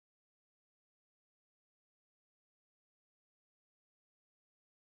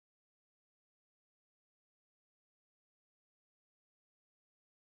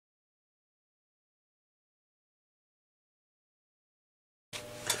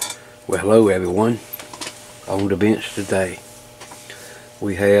Well, hello everyone. On the bench today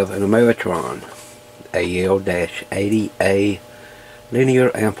we have an Ameritron AL-80A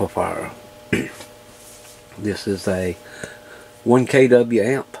linear amplifier. This is a 1 kW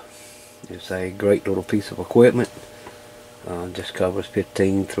amp. It's a great little piece of equipment. Just covers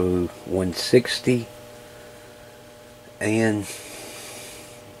 15 through 160, and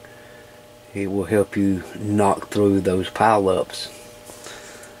it will help you knock through those pile-ups.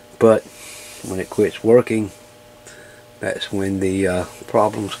 But when it quits working, that's when the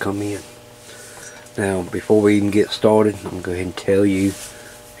problems come in. Now, before we even get started, I'm going to go ahead and tell you,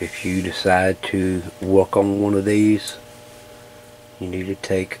 if you decide to work on one of these, you need to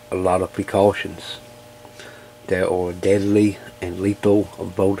take a lot of precautions. There are deadly and lethal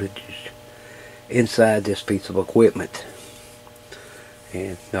voltages inside this piece of equipment.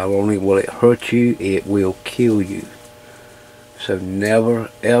 And not only will it hurt you, it will kill you. So never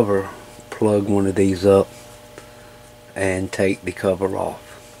ever plug one of these up and take the cover off.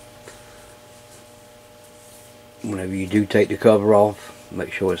 Whenever you do take the cover off,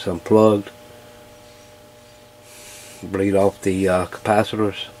 make sure it's unplugged. Bleed off the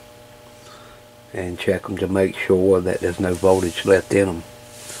capacitors and check them to make sure that there's no voltage left in them.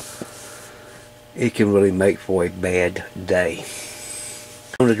 It can really make for a bad day.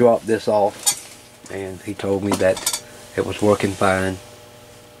 I'm going to drop this off, and he told me that it was working fine.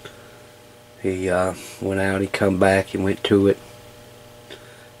 He went out, he come back, he went to it,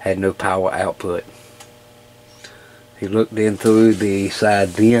 had no power output. He looked in through the side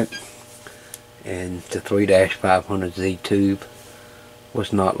vent, and the 3-500Z tube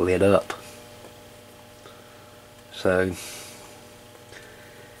was not lit up. So,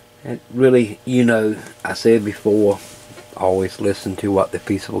 and really, you know, I said before, always listen to what the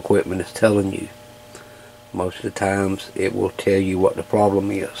piece of equipment is telling you. Most of the times it will tell you what the problem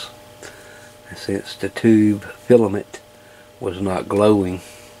is. And since the tube filament was not glowing,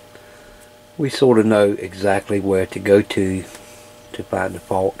 we sort of know exactly where to go to find the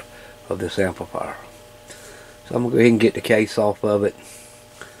fault of this amplifier. So I'm going to go ahead and get the case off of it.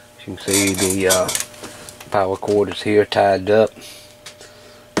 As you can see, the power cord is here tied up.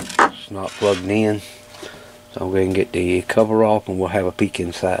 It's not plugged in. So I'm going to get the cover off and we'll have a peek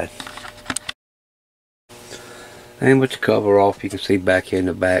inside. And with the cover off, you can see back here in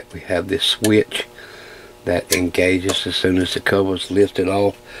the back we have this switch that engages as soon as the cover is lifted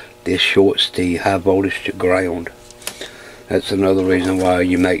off. This shorts the high voltage to ground. That's another reason why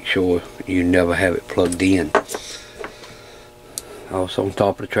you make sure you never have it plugged in. Also on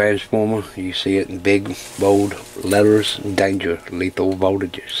top of the transformer, you see it in big bold letters: danger, lethal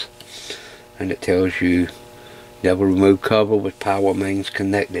voltages. And it tells you never remove cover with power mains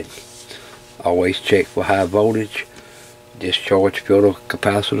connected. Always check for high voltage. Discharge filter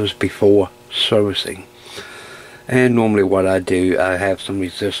capacitors before servicing. And normally what I do, I have some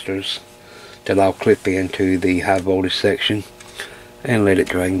resistors that I'll clip into the high voltage section and let it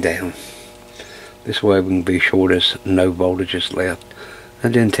drain down. This way we can be sure there's no voltages left.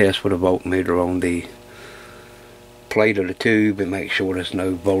 And then test with a voltmeter on the plate of the tube and make sure there's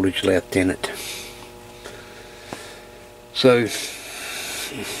no voltage left in it. So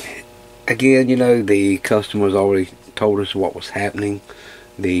again, you know, the customer's already told us what was happening.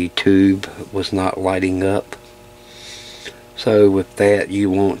 The tube was not lighting up. So with that,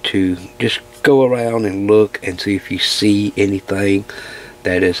 you want to just go around and look and see if you see anything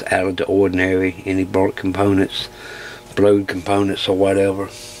that is out of the ordinary, any burnt components, blowed components or whatever.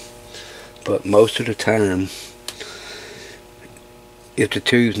 But most of the time, if the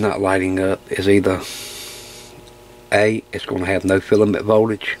tube's not lighting up, it's either A, it's going to have no filament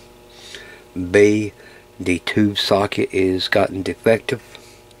voltage, B, the tube socket is gotten defective,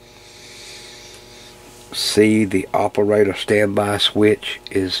 C, the operator standby switch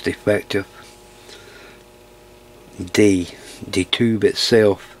is defective, D, the tube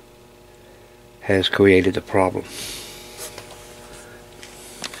itself has created a problem.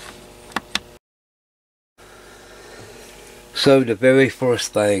 So the very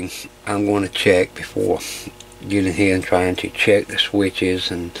first thing I'm going to check before getting here and trying to check the switches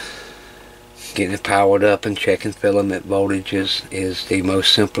and getting it powered up and checking filament voltages is the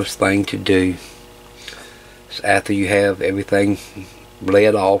most simplest thing to do. So after you have everything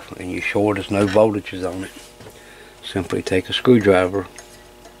bled off and you're sure there's no voltages on it, simply take a screwdriver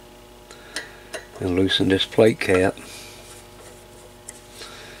and loosen this plate cap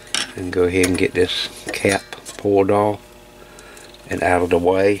and go ahead and get this cap pulled off and out of the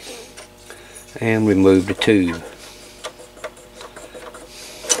way and remove the tube.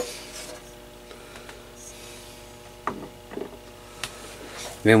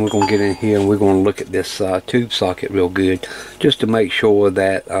 Then we're going to get in here and we're going to look at this tube socket real good, just to make sure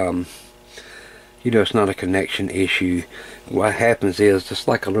that you know, it's not a connection issue. What happens is just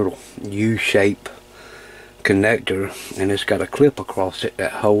like a little U-shape connector, and it's got a clip across it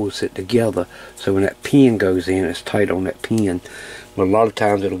that holds it together, so when that pin goes in, it's tight on that pin. But a lot of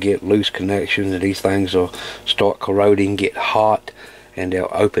times it'll get loose connections, and these things will start corroding, get hot, and they'll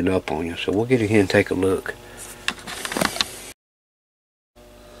open up on you. So we'll get in here and take a look.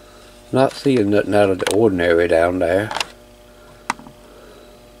 Not seeing nothing out of the ordinary down there.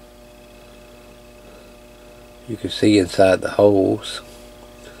 You can see inside the holes,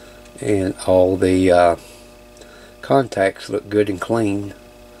 and all the contacts look good and clean,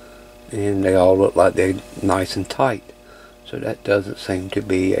 and they all look like they're nice and tight, so that doesn't seem to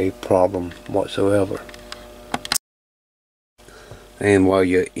be a problem whatsoever. And while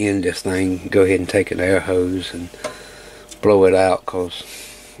you're in this thing, go ahead and take an air hose and blow it out, because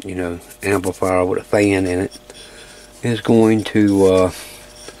you know, amplifier with a fan in it is going to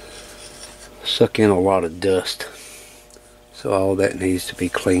suck in a lot of dust, so all that needs to be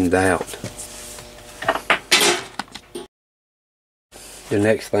cleaned out. The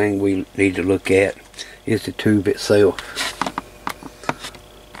next thing we need to look at is the tube itself.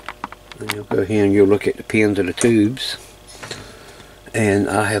 And you'll go here and you'll look at the pins of the tubes, and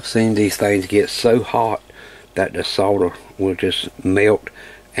I have seen these things get so hot that the solder will just melt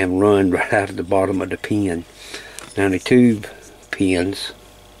and run right out of the bottom of the pin. Now the tube pins,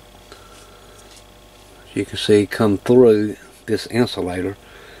 as you can see, come through this insulator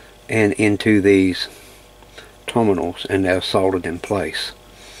and into these terminals, and they're soldered in place.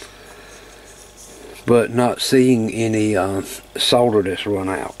 But not seeing any solder that's run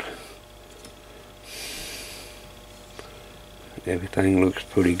out. Everything looks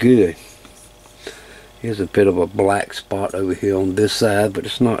pretty good. Here's a bit of a black spot over here on this side, but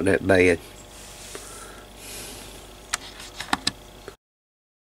it's not that bad.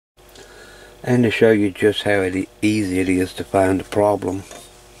 And to show you just how easy it is to find the problem,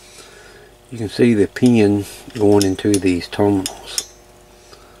 you can see the pin going into these terminals.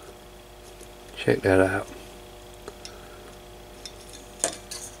 Check that out.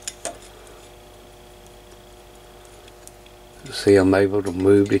 See, I'm able to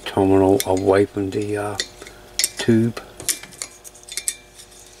move the terminal away from the tube.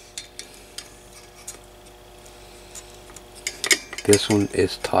 This one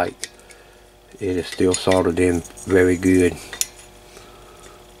is tight. It is still soldered in very good.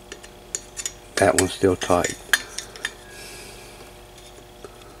 That one's still tight.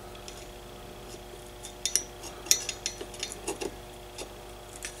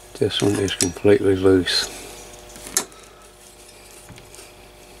 This one is completely loose.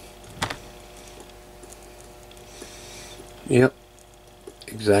 Yep,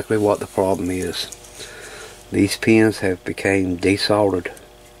 exactly what the problem is. These pins have become desoldered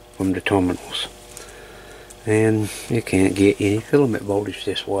from the terminals, and you can't get any filament voltage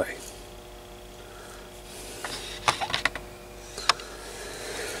this way.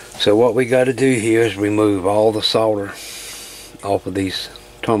 So what we got to do here is remove all the solder off of these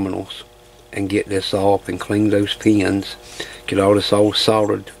terminals and get this off and clean those pins, get all this old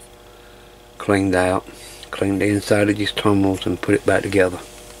soldered cleaned out, clean the inside of these terminals, and put it back together.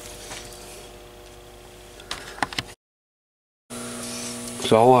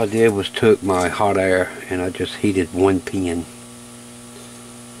 So all I did was took my hot air and I just heated one pin.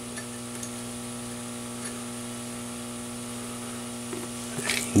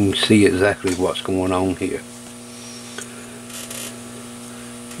 You can see exactly what's going on here.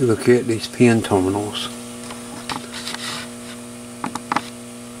 You look at these pin terminals,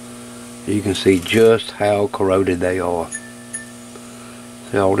 you can see just how corroded they are.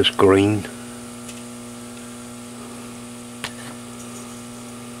 See all this green?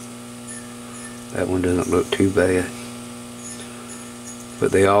 That one doesn't look too bad.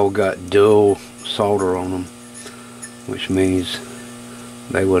 But they all got dull solder on them, which means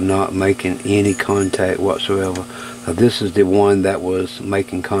they were not making any contact whatsoever. Now this is the one that was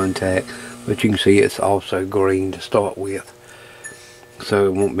making contact, but you can see it's also green to start with. So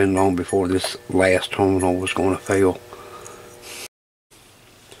it won't been long before this last terminal was going to fail.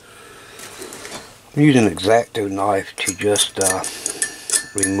 I'm using an X-Acto knife to just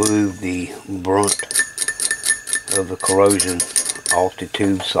remove the brunt of the corrosion off the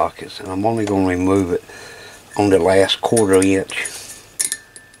tube sockets, and I'm only going to remove it on the last 1/4 inch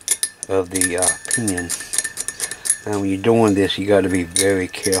of the pin. Now when you're doing this, you got to be very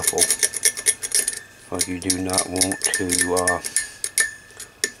careful, because you do not want to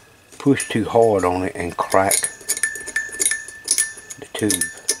push too hard on it and crack the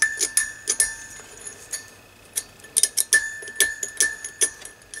tube.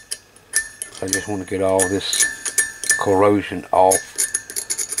 So I just want to get all this corrosion off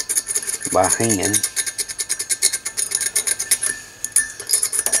by hand.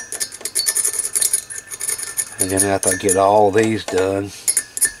 And then after I get all these done,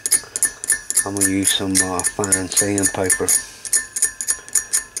 I'm going to use some fine sandpaper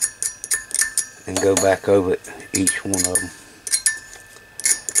and go back over each one of them.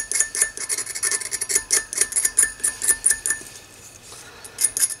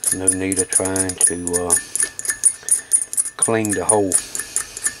 No need of trying to clean the whole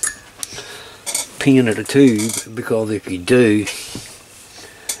pin of the tube, because if you do,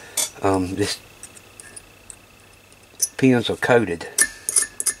 this pins are coated,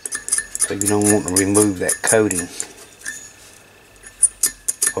 so you don't want to remove that coating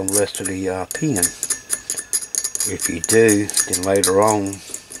from the rest of the pin. If you do, then later on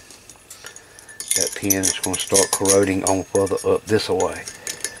that pin is going to start corroding on further up this way.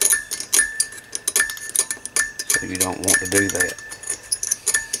 So you don't want to do that.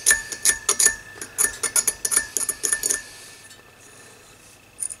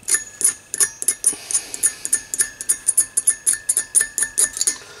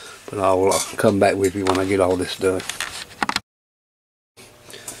 But I'll come back with you when I get all this done.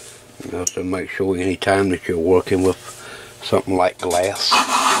 You have to make sure anytime that you're working with something like glass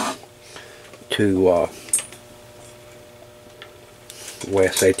to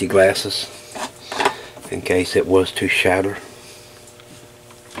wear safety glasses in case it was to shatter.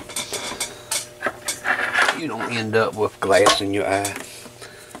 You don't end up with glass in your eye,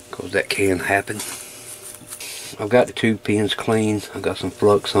 because that can happen. I've got the two pins clean. I've got some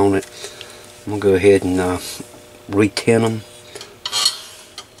flux on it. I'm going to go ahead and re-tin them.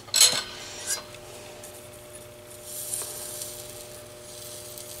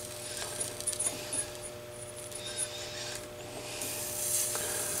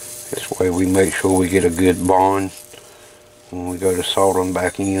 This way we make sure we get a good bond when we go to solder them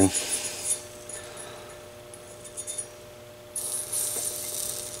back in.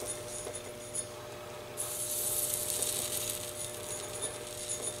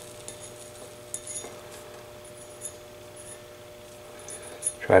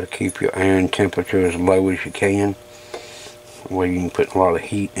 Try to keep your iron temperature as low as you can, where you can put a lot of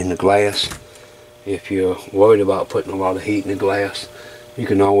heat in the glass. If you're worried about putting a lot of heat in the glass, you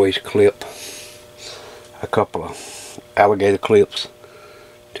can always clip a couple of alligator clips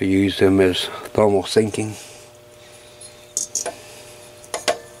to use them as thermal sinking.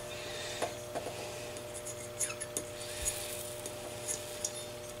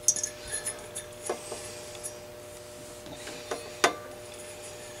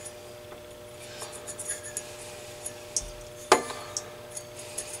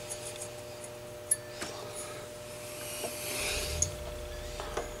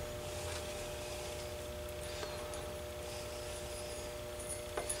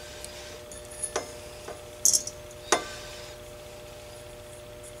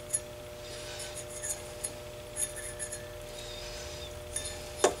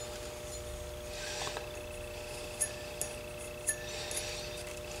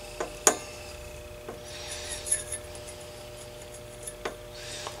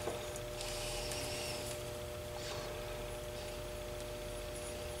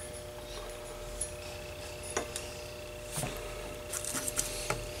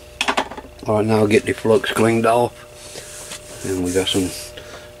 Alright, now I'll get the flux cleaned off, and we got some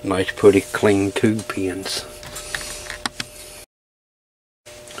nice pretty clean tube pins.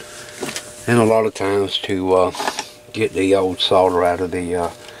 And a lot of times to get the old solder out of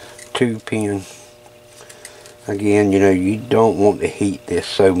the tube pin, again, you know, you don't want to heat this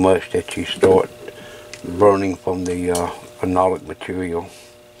so much that you start burning from the phenolic material.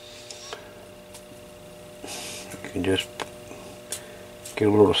 You can just get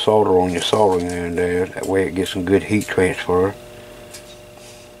a little solder on your soldering iron there. That way it gets some good heat transfer.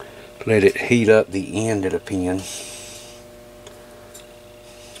 Let it heat up the end of the pin.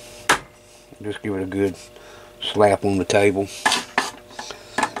 Just give it a good slap on the table.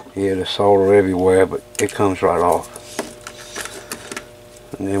 Yeah, there's solder everywhere, but it comes right off.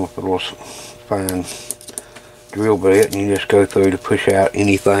 And then with a little fine drill bit, you just go through to push out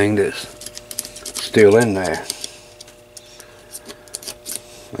anything that's still in there.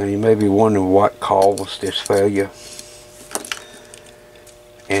 Now you may be wondering what caused this failure,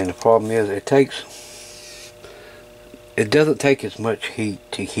 and the problem is it doesn't take as much heat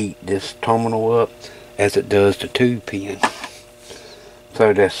to heat this terminal up as it does the tube pin.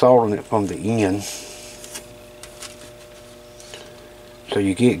 So they're soldering it from the end, so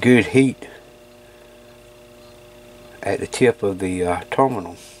you get good heat at the tip of the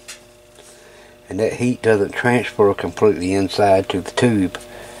terminal. and that heat doesn't transfer completely inside to the tube,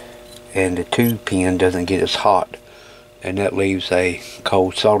 and the tube pin doesn't get as hot, and that leaves a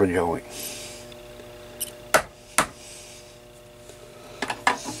cold solder joint.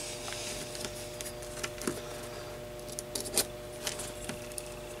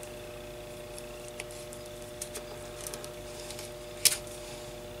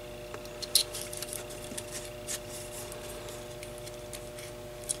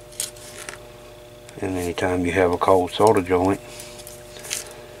 And anytime you have a cold solder joint,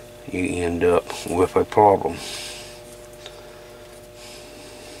 you end up with a problem.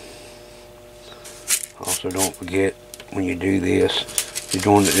 Also, don't forget, when you do this, you're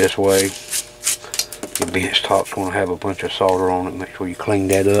doing it this way, your bench top's going to have a bunch of solder on it. Make sure you clean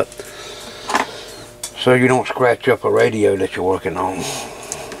that up so you don't scratch up a radio that you're working on.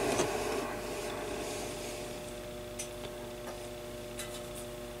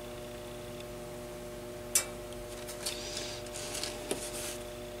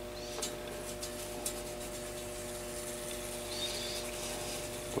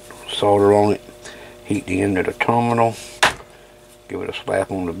 Solder on it, heat the end of the terminal, give it a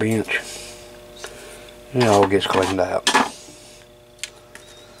slap on the bench, and it all gets cleaned out.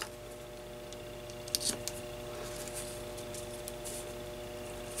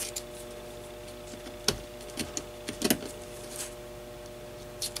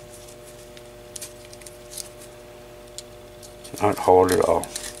 Not hard at all.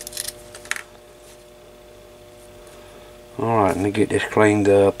 Alright, let me get this cleaned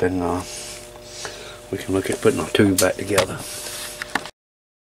up, and we can look at putting our tube back together.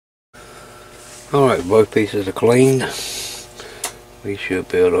 Alright, both pieces are cleaned. We should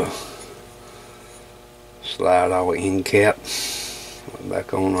be able to slide our end cap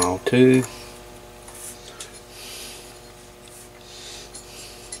back on our tube.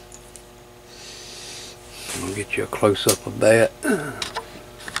 I'll get you a close-up of that.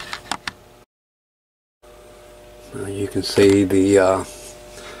 Now you can see the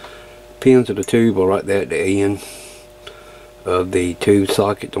pins of the tube are right there at the end of the tube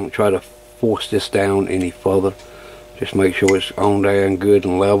socket. Don't try to force this down any further. Just make sure it's on there and good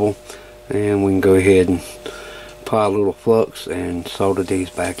and level, and we can go ahead and apply a little flux and solder these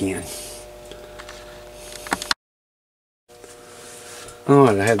back in.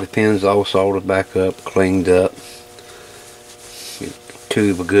 Alright, I have the pins all soldered back up, cleaned up. Give the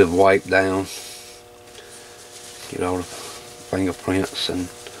tube a good wipe down. Get all the fingerprints and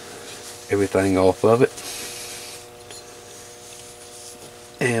everything off of it.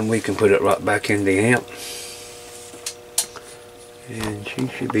 And we can put it right back in the amp. And she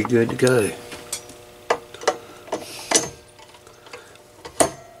should be good to go.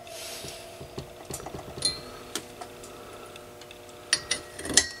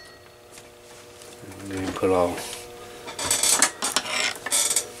 And then put our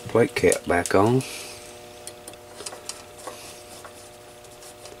plate cap back on.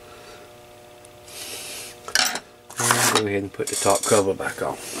 Go ahead and put the top cover back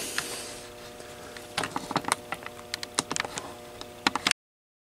on.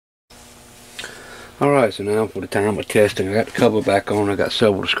 Alright, so now for the time of testing, I got the cover back on. I got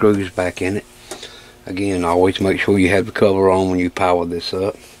several screws back in it. Again, always make sure you have the cover on when you power this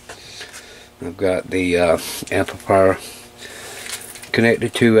up. I've got the amplifier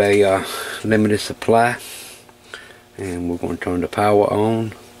connected to a limited supply, and we're going to turn the power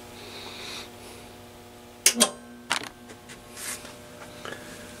on.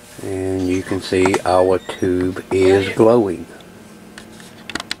 And you can see our tube is glowing.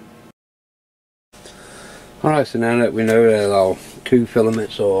 Alright, so now that we know that our tube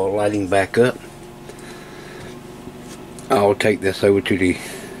filaments are lighting back up, I'll take this over to the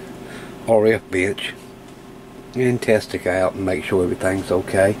RF bench and test it out and make sure everything's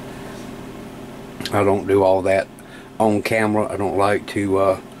okay. I don't do all that on camera. I don't like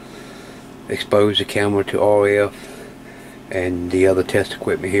to expose the camera to RF and the other test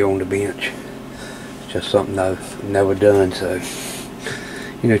equipment here on the bench. It's just something I've never done, so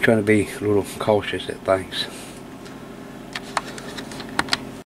you know, trying to be a little cautious at things.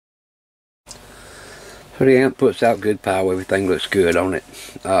 So the amp puts out good power, everything looks good on it.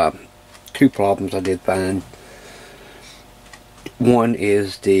 Two problems I did find. One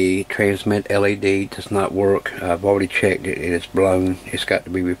is the transmit LED does not work. I've already checked it, it is blown, it's got to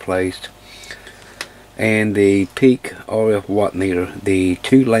be replaced. And the peak RF watt meter, the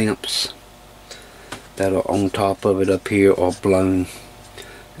two lamps that are on top of it up here are blown.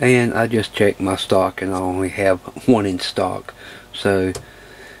 And I just checked my stock and I only have one in stock. So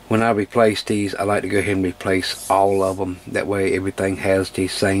when I replace these, I like to go ahead and replace all of them. That way everything has the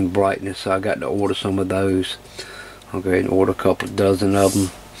same brightness. So I got to order some of those. I'll go ahead and order a couple of dozen of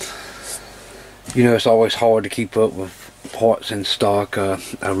them. You know, it's always hard to keep up with parts in stock. I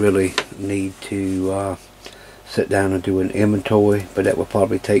really need to sit down and do an inventory, but that will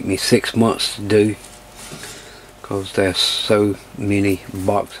probably take me 6 months to do, because there's so many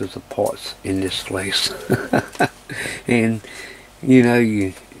boxes of parts in this place. And you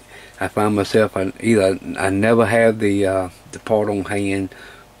know, I find myself, either I never have the part on hand,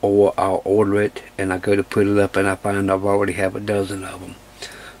 or I'll order it and I go to put it up and I find I've already have a dozen of them.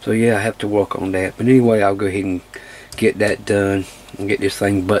 So yeah, I have to work on that. But anyway, I'll go ahead and get that done and get this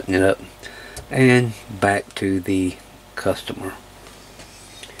thing buttoned up and back to the customer.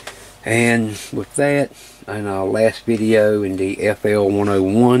 And with that, in our last video in the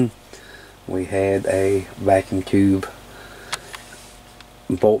FL-101, we had a vacuum tube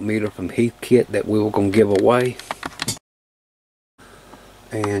voltmeter from Heathkit that we were going to give away.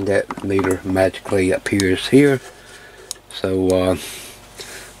 And that meter magically appears here. So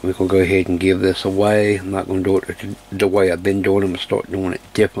we're going to go ahead and give this away. I'm not going to do it the way I've been doing it. I'm going to start doing it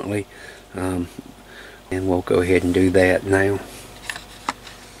differently. And we'll go ahead and do that now.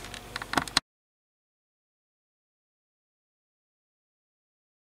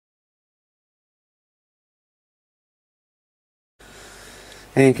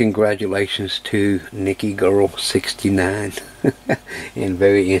 And congratulations to Nikki Girl 69. And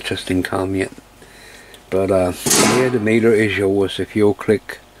very interesting comment. But yeah, the meter is yours. If you'll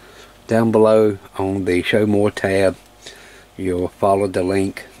click down below on the show more tab, you'll follow the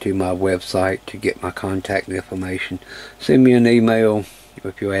link to my website to get my contact information. Send me an email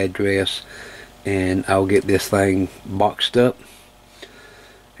with your address and I'll get this thing boxed up.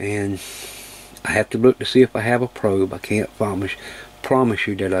 And I have to look to see if I have a probe. I can't promise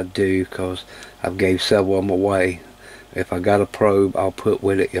you that I do, because I've gave several of them away. If I got a probe, I'll put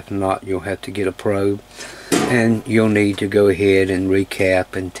with it. If not, you'll have to get a probe, and you'll need to go ahead and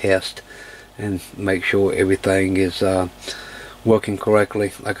recap and test and make sure everything is working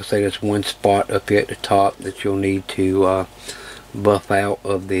correctly. Like I say, there's one spot up here at the top that you'll need to buff out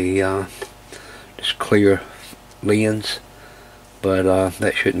of the this clear lens, but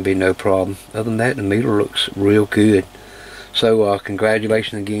that shouldn't be no problem. Other than that, the meter looks real good. So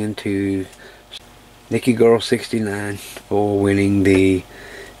congratulations again to Nikki Girl 69 for winning the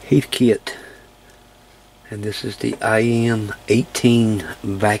Heathkit, and this is the IM-18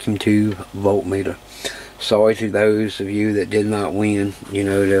 vacuum tube voltmeter. Sorry to those of you that did not win. You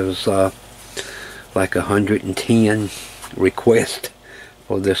know, there was like 110 requests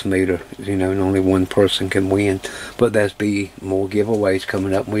for this meter, you know, and only one person can win. But there's be more giveaways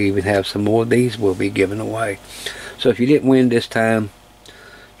coming up. We even have some more of these we'll be giving away. So if you didn't win this time,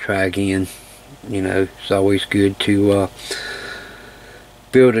 try again. You know, it's always good to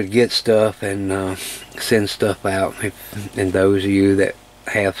be able to get stuff and send stuff out. And those of you that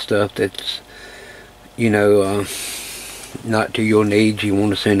have stuff that's, you know, not to your needs, you want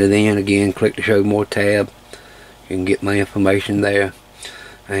to send it in, again, click the show more tab. You can get my information there.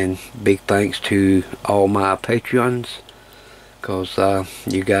 And big thanks to all my Patreons, because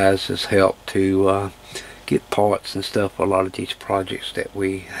you guys has helped to get parts and stuff for a lot of these projects that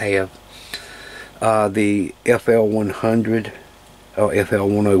we have. The FL-100 or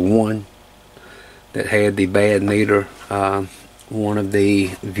FL-101 that had the bad meter, one of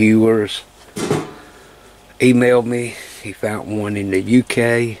the viewers emailed me. He found one in the UK,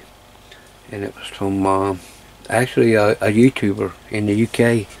 and it was from actually a YouTuber in the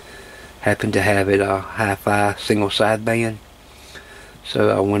UK. Happened to have it a hi-fi single sideband. So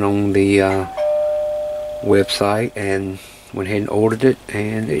I went on the website and went ahead and ordered it,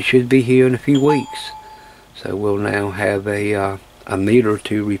 and it should be here in a few weeks. So we'll now have a meter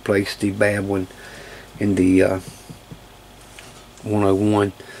to replace the bad one in the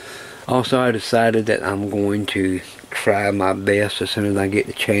 101. Also, I decided that I'm going to try my best as soon as I get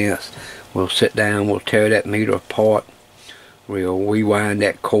the chance. We'll sit down, we'll tear that meter apart, we'll rewind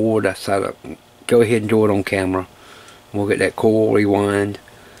that cord. I decided to go ahead and do it on camera. We'll get that cord rewind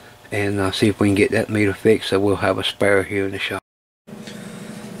and see if we can get that meter fixed, so we'll have a spare here in the shop.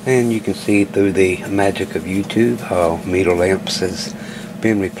 And you can see through the magic of YouTube how meter lamps has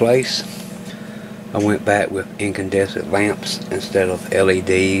been replaced. I went back with incandescent lamps instead of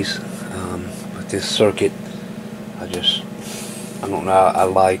LEDs. With this circuit, I don't know, I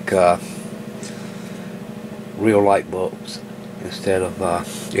like real light bulbs instead of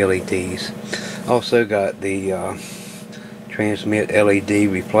LEDs. Also got the transmit LED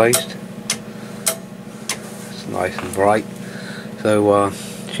replaced. It's nice and bright. So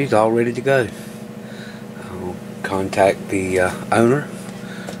she's all ready to go. I'll contact the owner,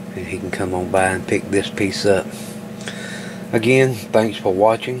 and he can come on by and pick this piece up. Again, thanks for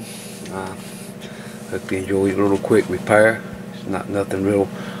watching. Hope you enjoyed a little quick repair. It's not nothing real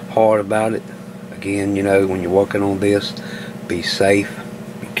hard about it. Again, you know, when you're working on this, be safe,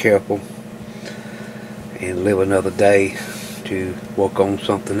 be careful, and live another day to work on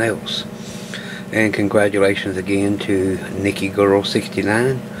something else. And congratulations again to Nikki Girl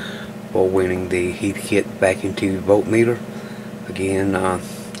 69 for winning the Heathkit vacuum tube voltmeter. Again,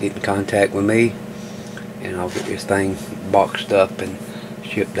 get in contact with me, and I'll get this thing boxed up and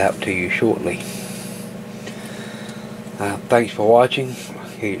shipped out to you shortly. Thanks for watching.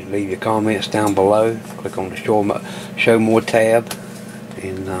 Leave your comments down below. Click on the show more tab,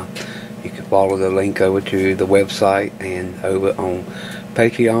 and you can follow the link over to the website and over on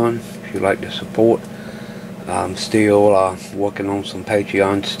Patreon if you'd like to support. I'm still working on some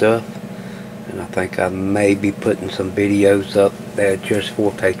Patreon stuff, and I think I may be putting some videos up there just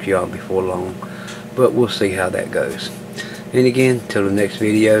for Patreon before long, but we'll see how that goes. And again, till the next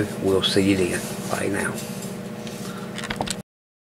video, we'll see you then. Bye now.